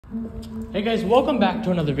Hey guys, welcome back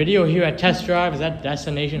to another video here at Test Drive at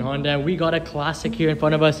Destination Honda. We got a classic here in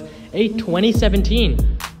front of us, a 2017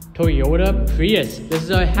 Toyota Prius. This is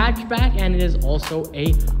a hatchback and it is also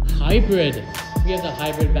a hybrid. We have the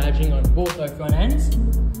hybrid badging on both our front ends.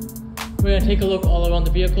 We're gonna take a look all around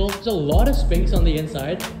the vehicle. There's a lot of space on the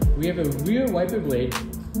inside. We have a rear wiper blade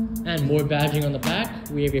and more badging on the back.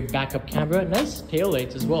 We have a backup camera, nice tail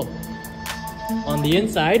lights as well. On the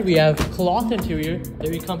inside, we have cloth interior,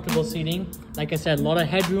 very comfortable seating. Like I said, a lot of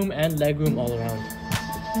headroom and legroom all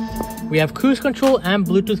around. We have cruise control and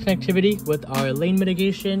Bluetooth connectivity with our lane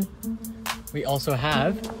mitigation. We also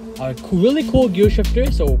have our really cool gear shifter,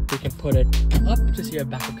 so we can put it up to see our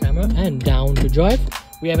backup camera and down to drive.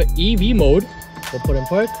 We have an EV mode, we'll put in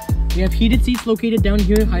park. We have heated seats located down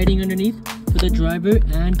here, hiding underneath for the driver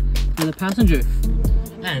and for the passenger.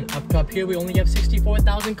 And up top here, we only have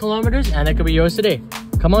 64,000 kilometers, and that could be yours today.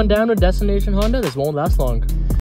 Come on down to Destination Honda, this won't last long.